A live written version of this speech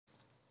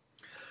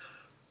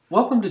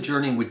Welcome to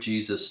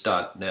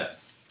JourneyWithJesus.net,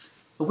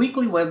 a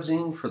weekly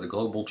webzine for the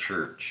global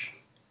church.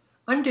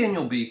 I'm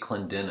Daniel B.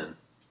 Clendenin.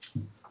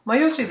 My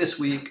essay this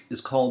week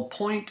is called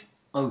Point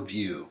of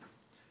View.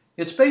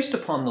 It's based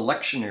upon the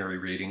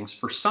lectionary readings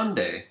for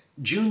Sunday,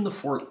 June the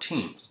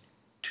 14th,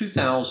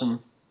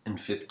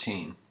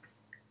 2015.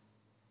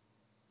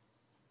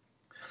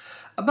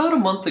 About a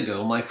month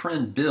ago, my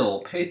friend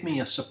Bill paid me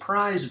a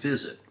surprise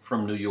visit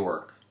from New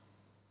York.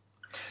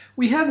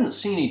 We hadn't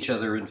seen each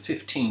other in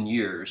 15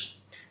 years,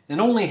 and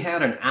only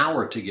had an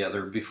hour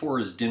together before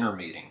his dinner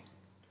meeting.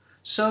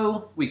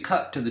 So we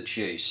cut to the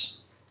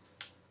chase.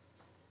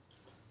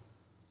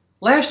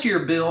 Last year,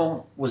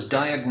 Bill was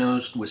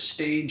diagnosed with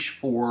stage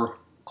 4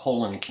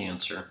 colon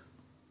cancer.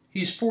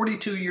 He's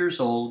 42 years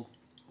old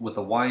with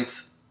a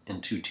wife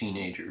and 2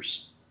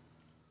 teenagers.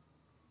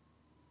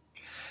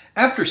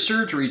 After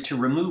surgery to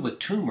remove a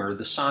tumor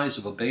the size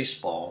of a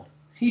baseball,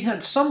 he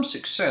had some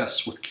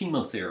success with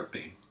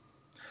chemotherapy.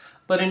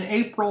 But in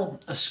April,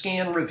 a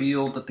scan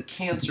revealed that the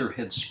cancer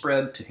had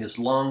spread to his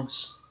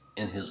lungs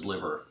and his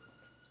liver.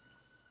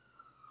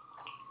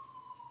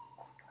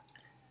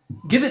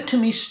 "Give it to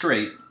me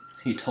straight,"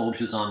 he told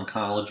his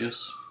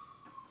oncologist.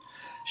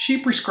 She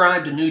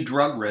prescribed a new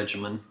drug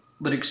regimen,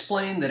 but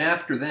explained that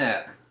after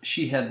that,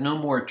 she had no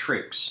more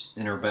tricks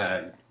in her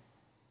bag.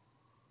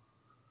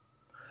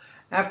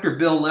 After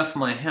Bill left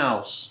my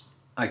house,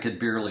 I could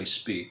barely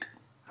speak.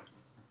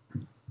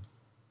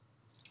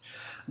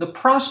 The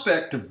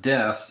prospect of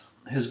death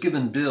has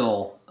given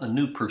Bill a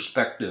new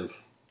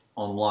perspective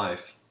on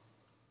life.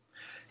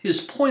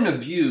 His point of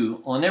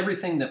view on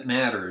everything that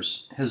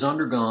matters has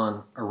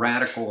undergone a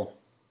radical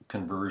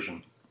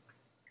conversion.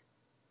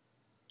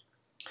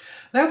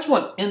 That's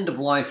what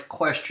end-of-life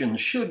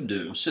questions should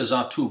do, says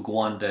Atul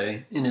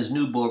Gawande in his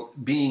new book,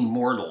 Being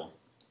Mortal,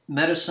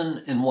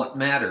 Medicine and What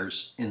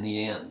Matters in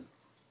the End.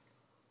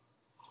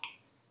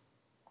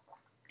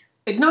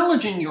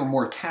 Acknowledging your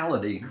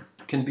mortality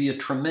can be a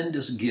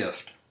tremendous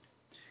gift.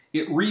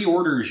 It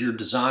reorders your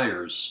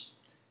desires.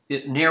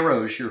 It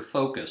narrows your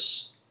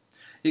focus.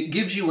 It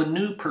gives you a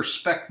new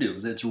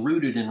perspective that's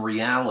rooted in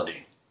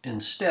reality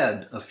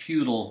instead of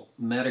futile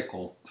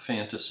medical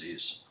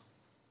fantasies.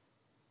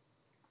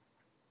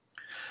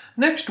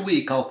 Next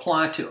week, I'll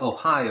fly to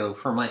Ohio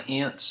for my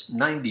aunt's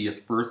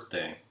 90th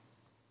birthday.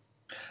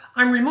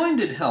 I'm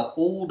reminded how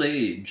old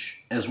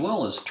age, as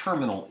well as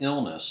terminal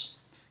illness,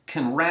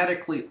 can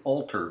radically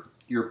alter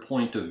your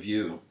point of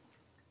view.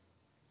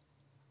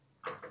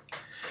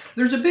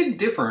 There's a big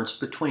difference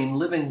between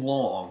living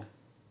long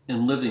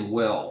and living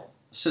well,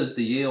 says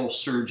the Yale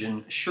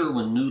surgeon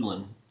Sherwin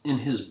Nuland in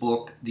his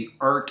book, The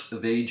Art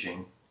of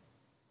Aging.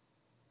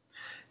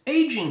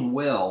 Aging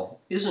well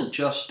isn't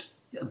just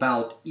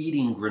about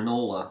eating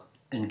granola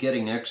and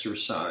getting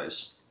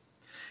exercise.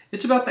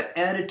 It's about the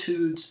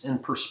attitudes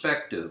and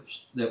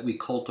perspectives that we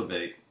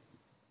cultivate,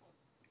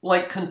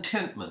 like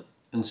contentment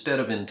instead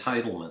of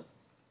entitlement,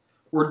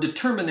 or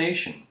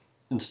determination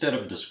instead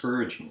of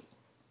discouragement.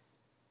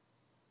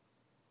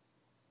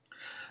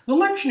 The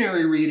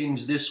lectionary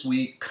readings this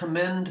week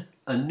commend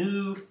a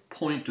new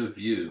point of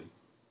view.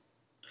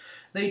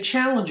 They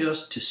challenge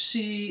us to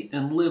see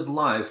and live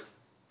life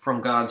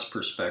from God's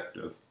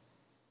perspective,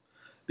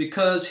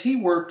 because He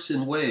works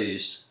in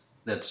ways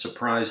that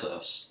surprise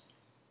us.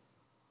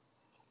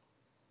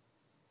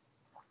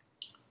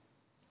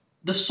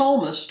 The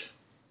psalmist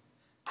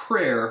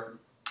prayer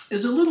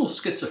is a little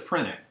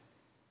schizophrenic.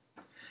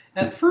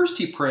 At first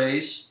he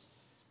prays,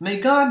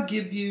 "May God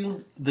give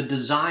you the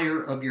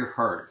desire of your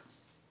heart,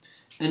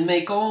 and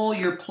make all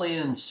your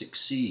plans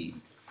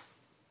succeed.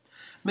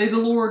 May the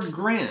Lord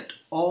grant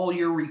all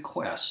your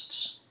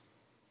requests."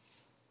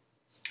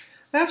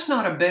 That's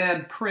not a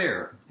bad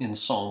prayer in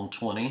Psalm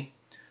 20,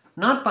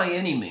 not by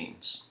any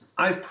means.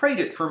 I've prayed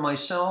it for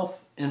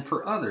myself and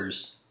for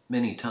others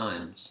many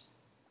times.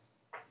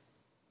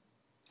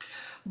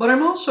 But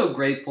I'm also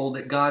grateful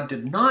that God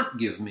did not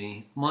give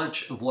me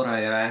much of what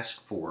I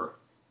asked for.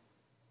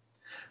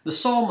 The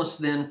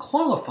psalmist then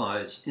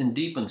qualifies and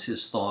deepens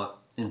his thought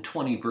in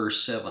 20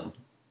 verse 7.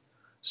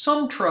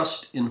 "Some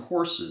trust in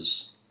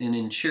horses and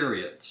in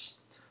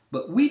chariots,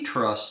 but we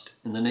trust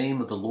in the name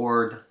of the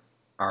Lord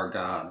our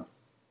God."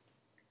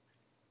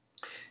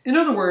 In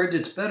other words,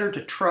 it's better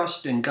to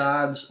trust in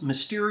God's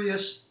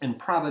mysterious and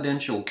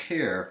providential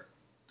care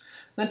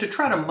than to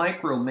try to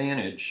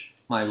micromanage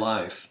my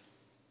life.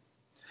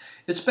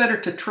 It's better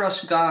to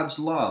trust God's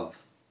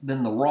love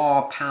than the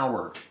raw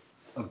power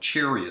of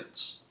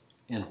chariots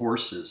and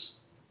horses.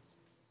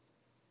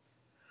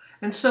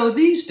 And so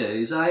these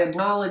days I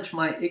acknowledge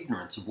my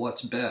ignorance of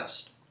what's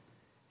best,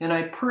 and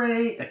I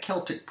pray a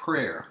Celtic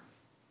prayer.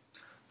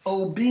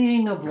 "O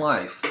being of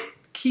life,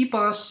 keep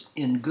us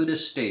in good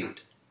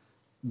estate,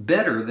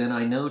 better than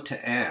I know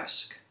to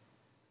ask,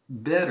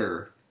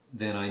 better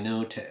than I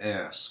know to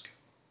ask."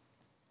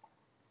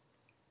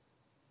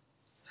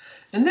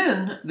 And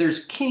then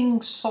there's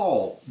King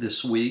Saul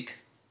this week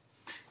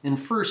in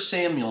 1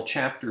 Samuel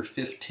chapter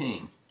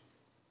 15.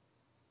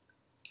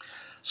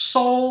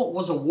 Saul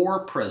was a war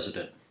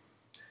president.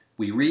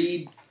 We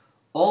read,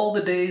 All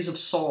the days of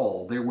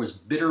Saul there was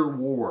bitter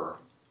war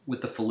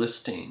with the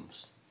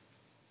Philistines.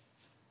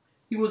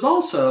 He was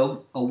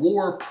also a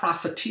war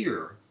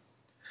profiteer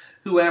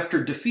who,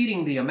 after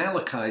defeating the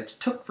Amalekites,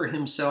 took for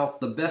himself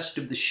the best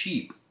of the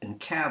sheep and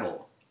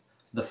cattle,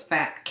 the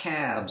fat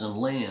calves and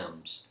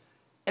lambs,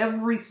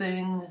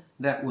 everything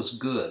that was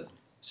good,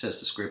 says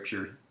the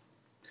scripture.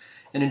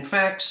 And in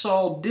fact,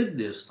 Saul did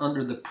this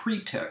under the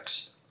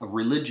pretext of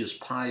religious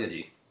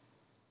piety.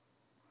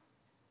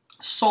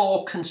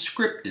 Saul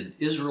conscripted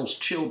Israel's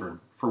children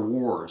for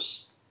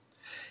wars.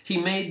 He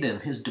made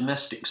them his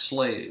domestic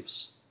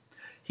slaves.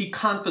 He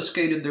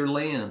confiscated their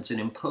lands and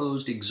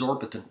imposed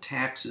exorbitant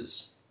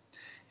taxes.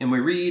 And we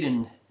read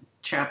in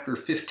chapter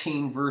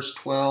 15, verse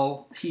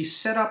 12, he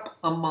set up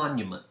a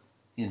monument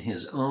in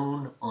his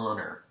own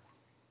honor.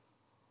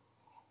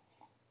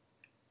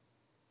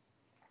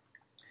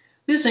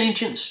 This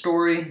ancient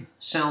story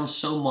sounds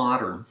so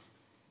modern.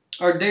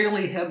 Our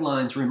daily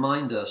headlines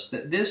remind us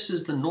that this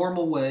is the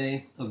normal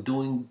way of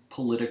doing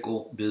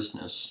political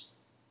business.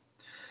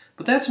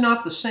 But that's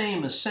not the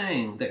same as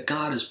saying that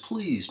God is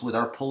pleased with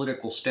our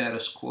political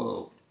status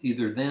quo,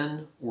 either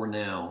then or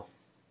now.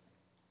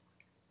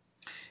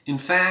 In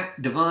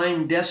fact,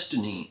 divine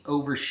destiny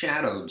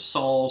overshadowed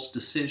Saul's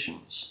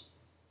decisions.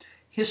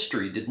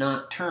 History did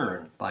not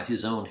turn by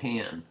his own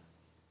hand.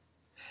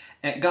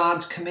 At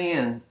God's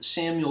command,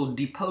 Samuel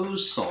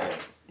deposed Saul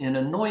and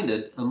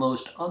anointed a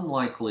most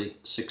unlikely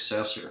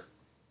successor.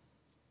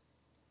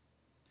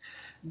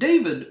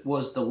 David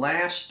was the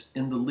last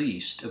and the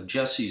least of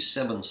Jesse's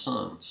 7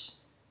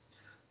 sons.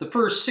 The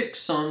first 6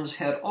 sons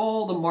had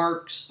all the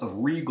marks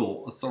of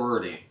regal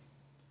authority.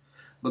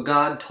 But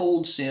God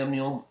told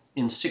Samuel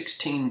in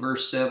 16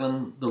 verse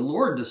 7, "The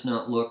Lord does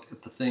not look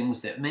at the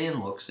things that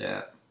man looks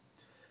at.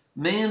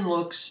 Man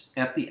looks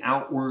at the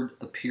outward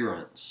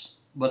appearance,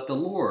 but the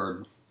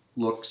Lord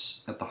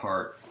looks at the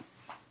heart."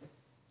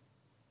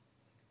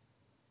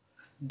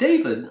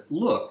 David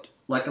looked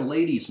like a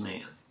ladies'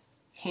 man,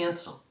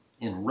 handsome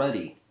and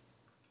ruddy.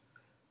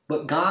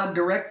 But God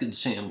directed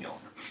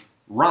Samuel,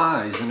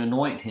 "Rise and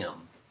anoint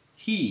him.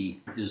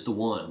 He is the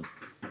one."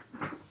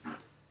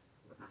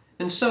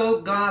 And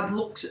so God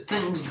looks at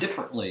things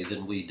differently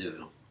than we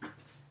do.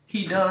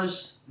 He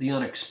does the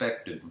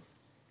unexpected.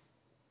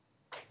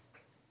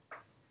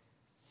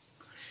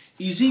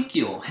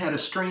 Ezekiel had a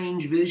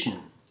strange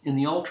vision in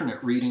the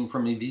alternate reading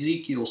from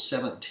Ezekiel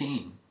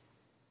 17.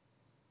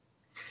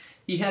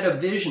 He had a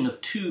vision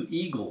of 2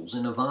 eagles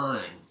and a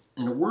vine,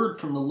 and a word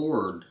from the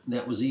Lord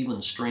that was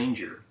even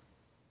stranger.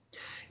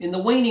 In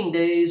the waning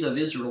days of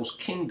Israel's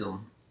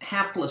kingdom,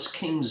 hapless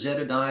King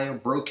Zedekiah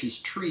broke his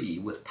treaty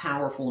with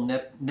powerful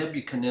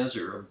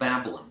Nebuchadnezzar of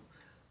Babylon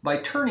by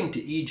turning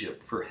to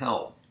Egypt for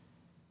help.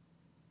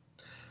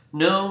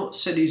 "No,"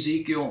 said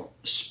Ezekiel,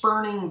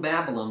 "spurning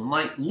Babylon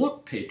might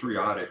look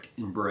patriotic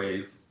and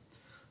brave,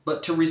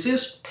 but to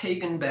resist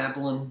pagan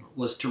Babylon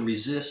was to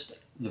resist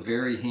the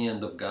very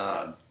hand of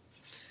God."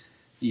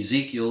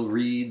 Ezekiel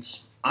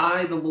reads,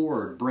 "I, the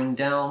Lord, bring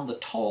down the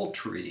tall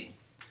tree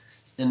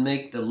and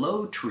make the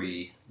low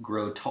tree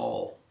grow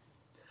tall.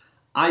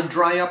 I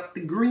dry up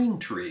the green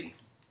tree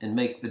and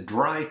make the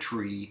dry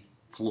tree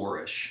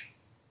flourish."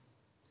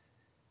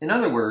 In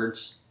other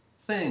words,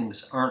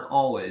 things aren't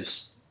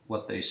always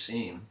what they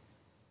seem.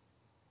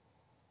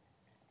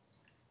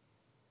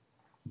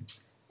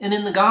 And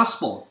in the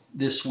gospel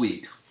this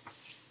week,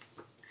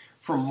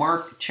 from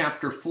Mark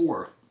chapter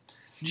 4,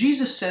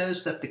 Jesus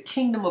says that the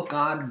kingdom of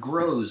God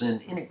grows in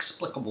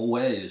inexplicable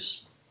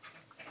ways.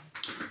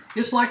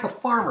 It's like a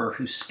farmer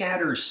who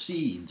scatters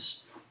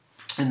seeds.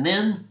 And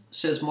then,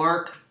 says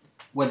Mark,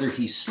 whether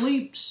he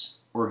sleeps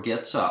or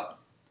gets up,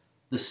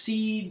 the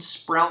seed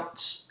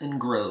sprouts and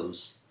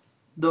grows,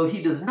 though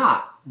he does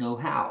not know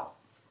how.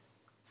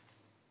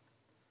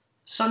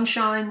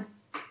 Sunshine,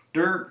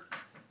 dirt,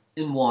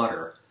 and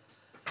water.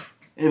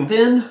 And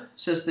then,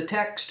 says the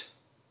text,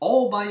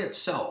 all by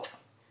itself,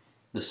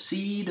 the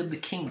seed of the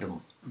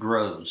kingdom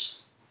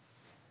grows.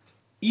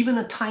 Even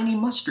a tiny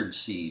mustard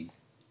seed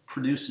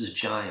produces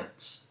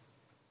giants.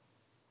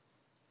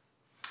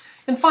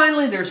 And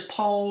finally, there's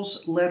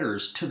Paul's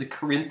letters to the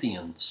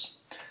Corinthians,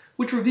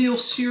 which reveal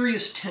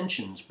serious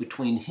tensions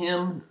between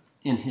him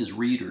and his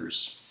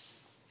readers.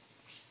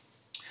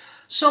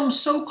 Some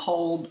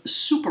so-called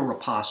super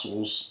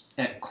apostles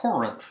at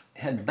Corinth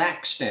had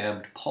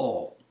backstabbed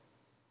Paul.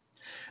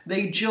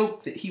 They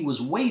joked that he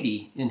was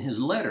weighty in his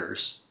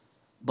letters,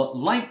 but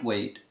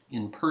lightweight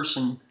in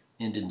person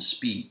and in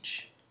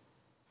speech.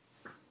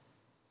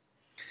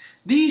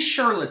 These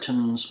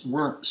charlatans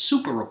weren't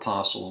super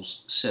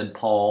apostles, said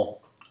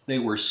Paul. They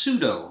were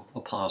pseudo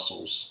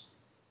apostles.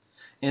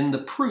 And the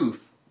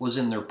proof was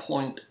in their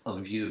point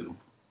of view.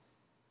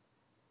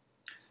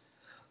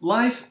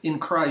 Life in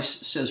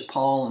Christ, says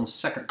Paul in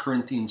 2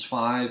 Corinthians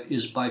 5,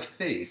 is by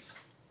faith,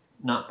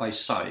 not by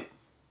sight.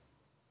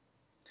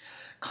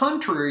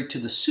 Contrary to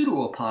the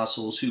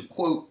pseudo-apostles who,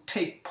 quote,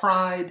 take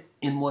pride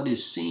in what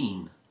is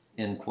seen,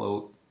 end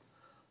quote,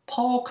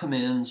 Paul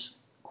commends,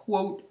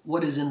 quote,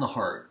 what is in the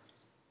heart.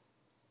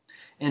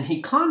 and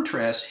he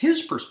contrasts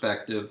his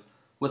perspective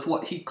with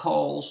what he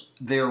calls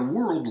their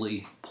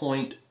worldly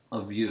point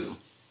of view.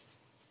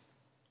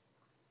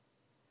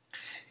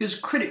 His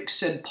critics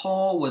said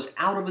Paul was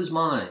out of his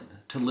mind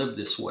to live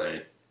this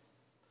way,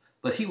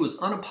 but he was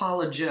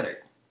unapologetic.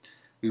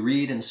 We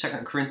read in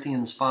 2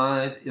 Corinthians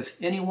 5, "If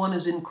anyone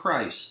is in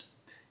Christ,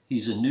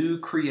 he's a new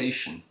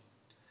creation.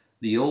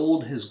 The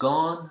old has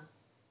gone,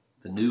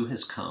 the new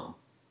has come."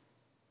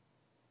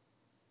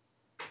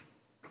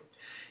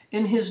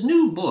 In his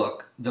new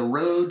book, The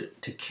Road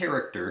to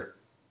Character,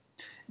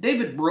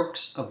 David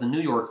Brooks of the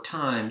New York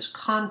Times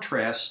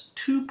contrasts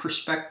two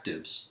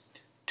perspectives,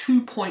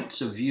 2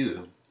 points of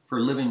view for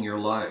living your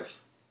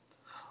life.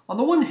 On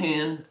the one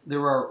hand,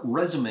 there are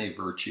resume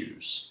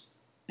virtues,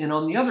 and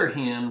on the other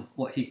hand,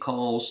 what he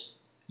calls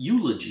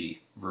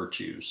eulogy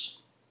virtues.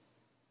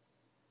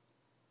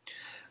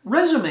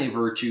 Resume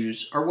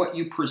virtues are what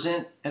you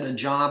present at a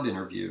job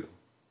interview,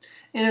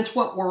 and it's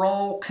what we're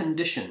all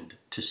conditioned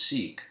to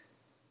seek.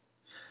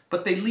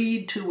 But they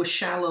lead to a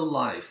shallow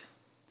life,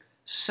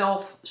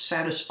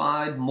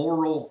 self-satisfied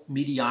moral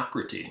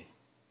mediocrity,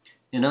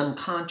 and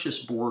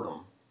unconscious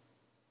boredom.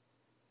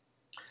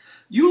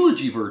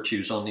 Eulogy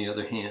virtues, on the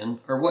other hand,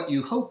 are what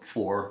you hope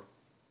for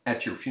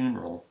at your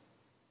funeral.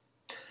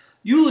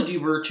 Eulogy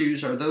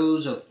virtues are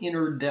those of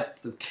inner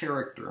depth of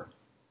character,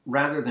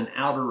 rather than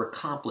outer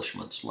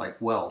accomplishments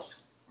like wealth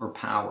or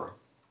power.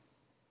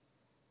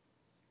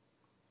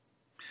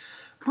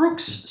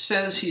 Brooks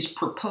says he's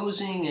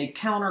proposing a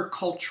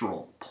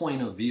countercultural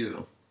point of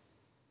view.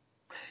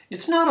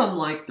 It's not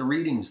unlike the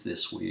readings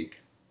this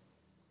week.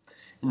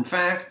 In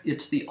fact,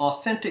 it's the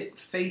authentic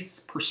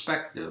faith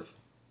perspective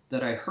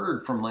that I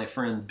heard from my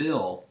friend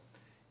Bill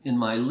in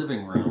my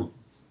living room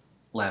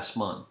last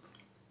month.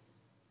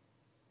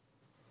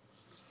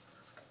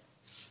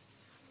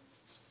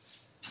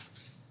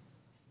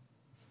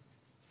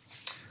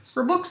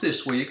 For books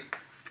this week,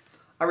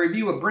 I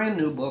review a brand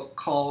new book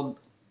called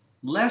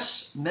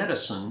Less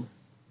Medicine,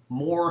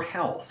 More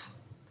Health: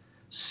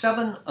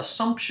 7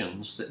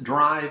 Assumptions That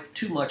Drive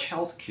Too Much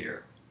Health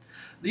Care.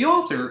 The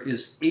author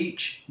is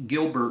H.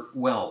 Gilbert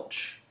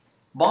Welch.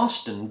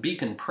 Boston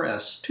Beacon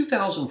Press,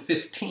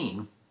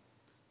 2015,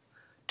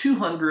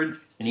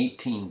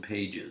 218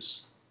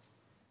 pages.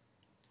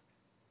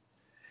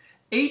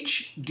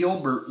 H.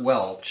 Gilbert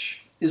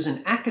Welch is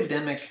an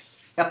academic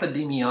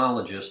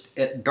epidemiologist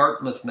at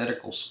Dartmouth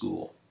Medical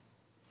School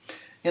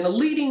and a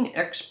leading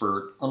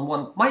expert on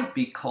what might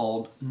be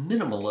called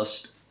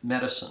minimalist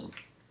medicine.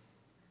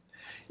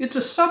 It's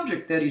a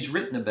subject that he's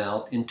written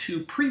about in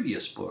 2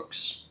 previous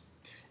books.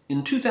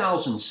 In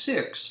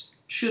 2006,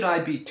 Should I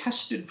Be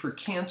Tested for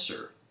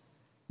Cancer?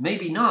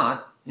 Maybe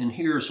Not, and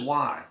Here's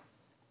Why.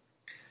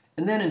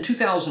 And then in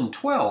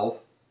 2012,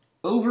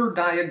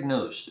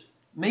 Overdiagnosed: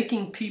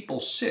 Making People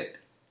Sick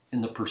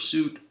in the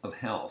Pursuit of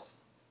Health.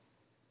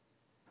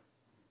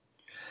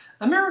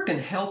 American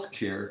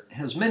healthcare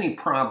has many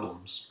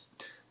problems,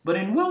 but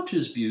in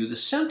Welch's view, the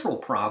central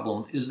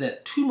problem is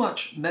that too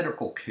much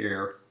medical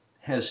care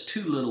has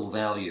too little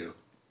value.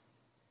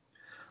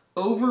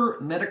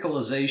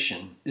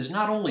 Over-medicalization is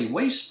not only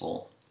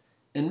wasteful,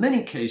 in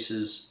many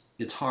cases,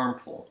 it's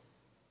harmful.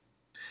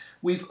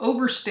 We've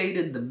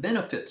overstated the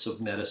benefits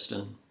of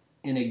medicine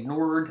and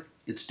ignored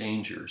its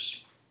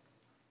dangers.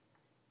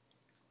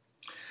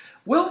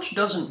 Welch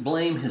doesn't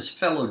blame his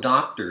fellow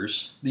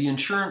doctors, the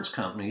insurance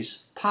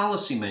companies,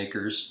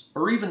 policymakers,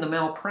 or even the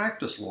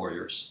malpractice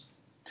lawyers.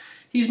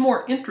 He's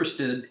more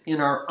interested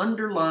in our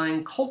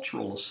underlying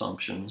cultural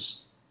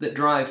assumptions that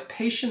drive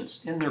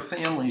patients and their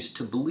families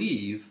to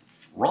believe,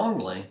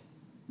 wrongly,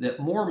 that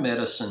more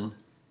medicine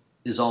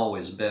is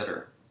always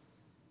better.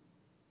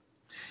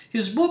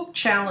 His book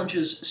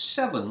challenges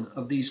 7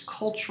 of these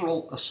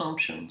cultural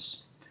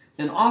assumptions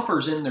and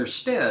offers in their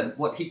stead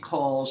what he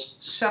calls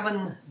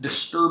 7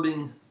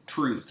 disturbing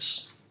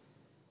truths.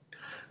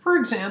 For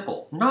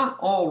example, not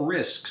all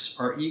risks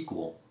are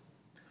equal.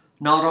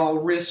 Not all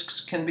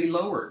risks can be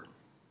lowered,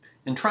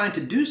 and trying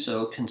to do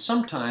so can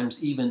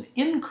sometimes even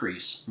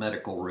increase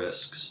medical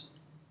risks.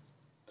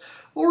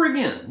 Or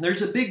again,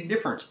 there's a big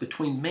difference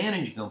between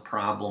managing a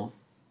problem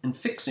and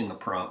fixing a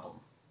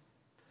problem,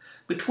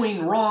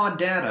 between raw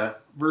data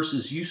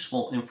versus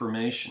useful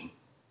information,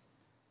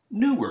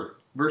 newer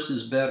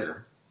versus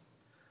better,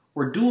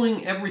 or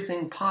doing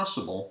everything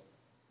possible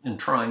and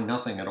trying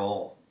nothing at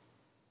all.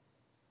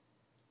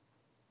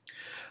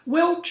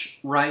 Welch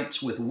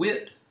writes with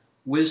wit,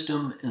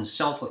 wisdom, and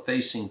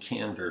self-effacing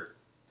candor.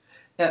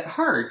 At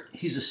heart,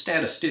 he's a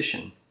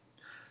statistician,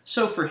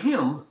 so for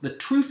him, the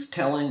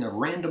truth-telling of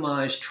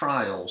randomized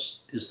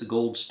trials is the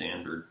gold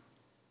standard.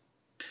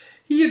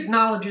 He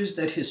acknowledges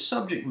that his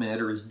subject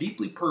matter is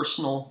deeply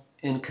personal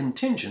and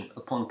contingent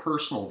upon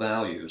personal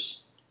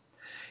values.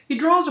 He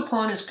draws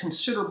upon his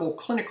considerable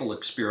clinical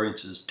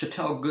experiences to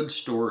tell good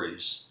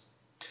stories.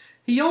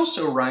 He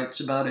also writes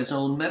about his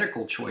own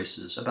medical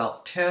choices,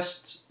 about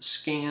tests,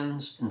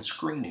 scans, and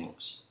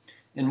screenings,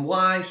 and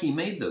why he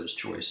made those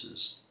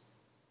choices.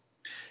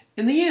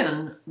 In the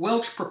end,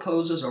 Welch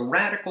proposes a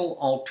radical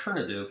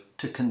alternative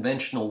to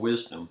conventional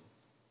wisdom.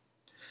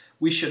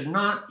 we should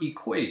not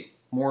equate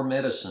more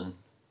medicine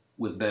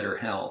with better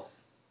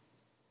health.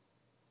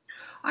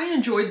 I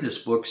enjoyed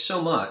this book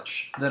so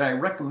much that I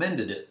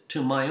recommended it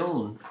to my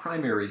own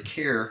primary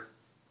care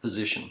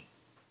physician.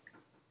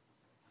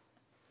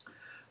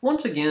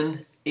 Once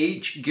again,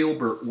 H.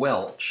 Gilbert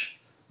Welch.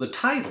 The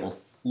title,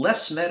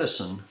 Less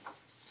Medicine,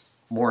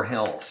 More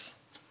Health.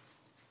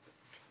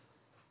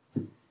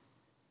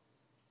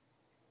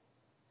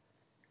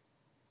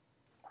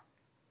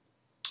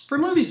 For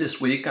movies this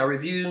week, I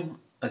review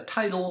a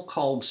title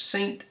called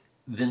St.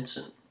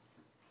 Vincent,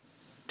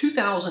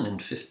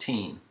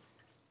 2015.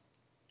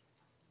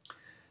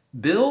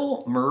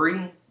 Bill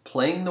Murray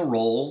playing the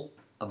role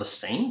of a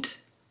saint?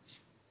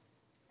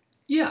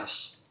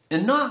 Yes,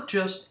 and not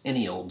just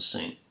any old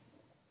saint.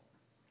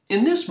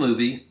 In this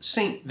movie,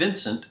 St.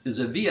 Vincent is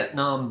a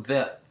Vietnam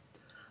vet,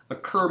 a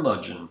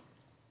curmudgeon,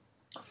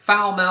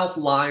 foul-mouthed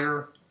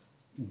liar,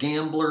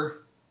 gambler,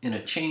 and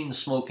a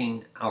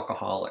chain-smoking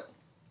alcoholic.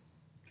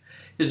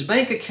 His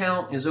bank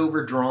account is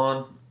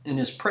overdrawn, and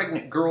his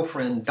pregnant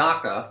girlfriend,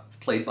 Daka,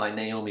 played by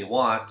Naomi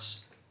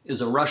Watts,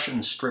 is a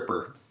Russian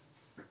stripper.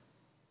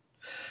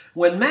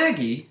 When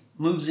Maggie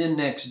moves in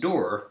next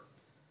door,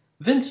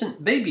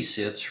 Vincent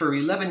babysits her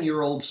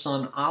 11-year-old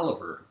son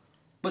Oliver,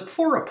 but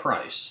for a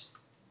price.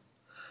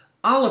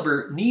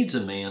 Oliver needs a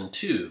man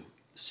too,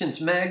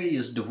 since Maggie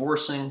is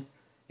divorcing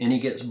and he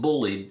gets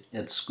bullied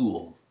at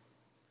school.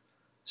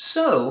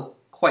 So,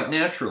 quite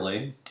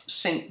naturally,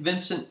 St.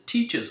 Vincent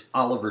teaches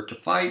Oliver to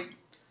fight,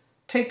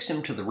 takes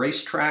him to the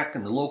racetrack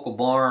and the local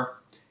bar,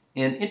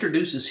 and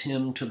introduces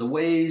him to the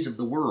ways of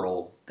the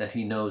world that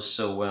he knows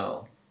so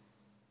well.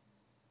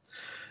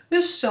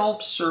 This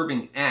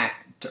self-serving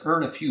act to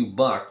earn a few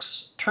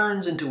bucks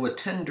turns into a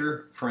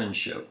tender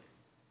friendship.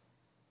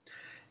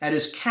 At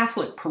his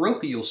Catholic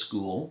parochial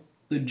school,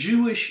 the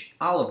Jewish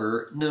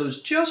Oliver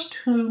knows just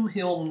whom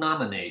he'll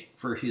nominate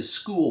for his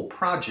school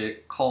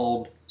project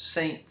called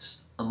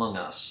Saints Among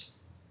Us.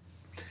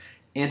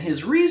 And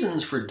his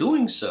reasons for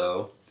doing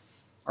so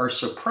are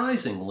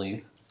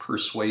surprisingly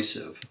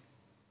persuasive.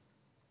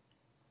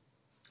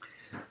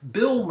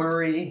 Bill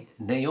Murray,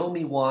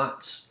 Naomi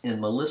Watts, and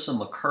Melissa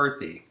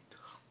McCarthy,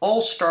 all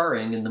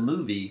starring in the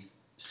movie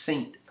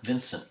St.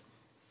 Vincent.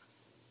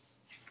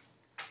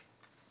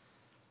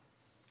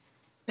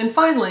 And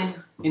finally,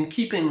 in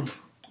keeping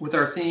with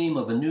our theme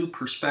of a new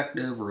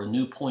perspective or a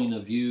new point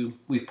of view,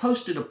 we've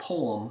posted a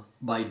poem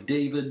by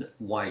David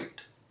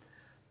Whyte.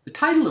 The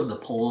title of the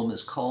poem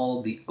is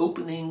called The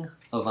Opening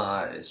of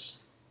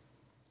Eyes.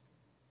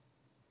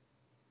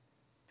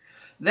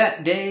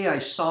 That day I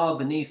saw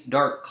beneath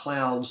dark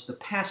clouds the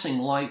passing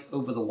light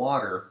over the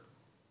water,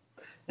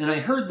 and I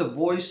heard the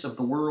voice of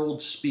the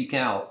world speak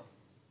out.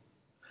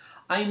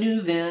 I knew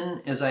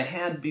then, as I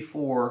had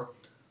before,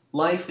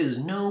 life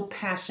is no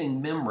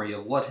passing memory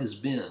of what has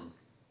been,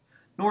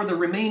 nor the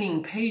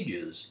remaining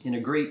pages in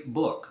a great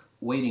book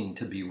waiting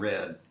to be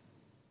read.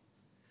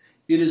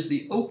 It is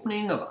the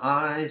opening of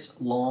eyes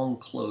long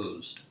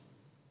closed.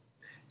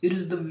 It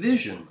is the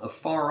vision of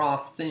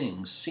far-off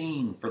things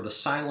seen for the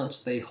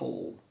silence they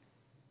hold.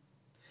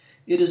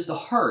 It is the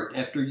heart,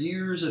 after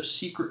years of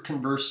secret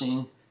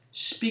conversing,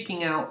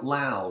 speaking out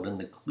loud in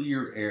the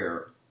clear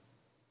air.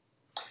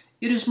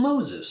 It is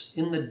Moses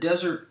in the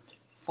desert,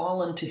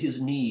 fallen to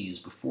his knees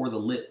before the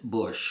lit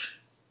bush.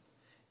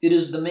 It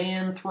is the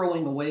man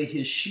throwing away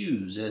his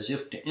shoes as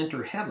if to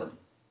enter heaven,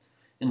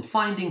 and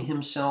finding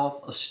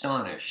himself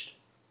astonished,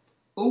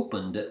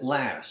 opened at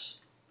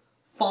last,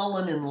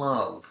 fallen in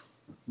love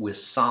with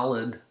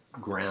solid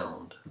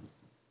ground.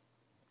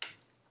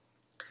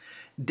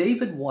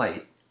 David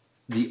Whyte,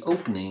 The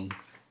Opening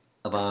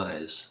of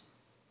Eyes.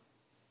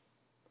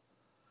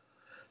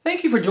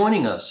 Thank you for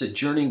joining us at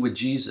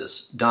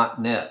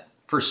JourneyWithJesus.net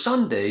for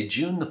Sunday,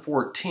 June the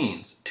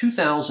 14th,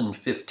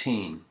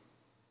 2015.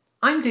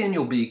 I'm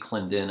Daniel B.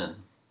 Clendenin.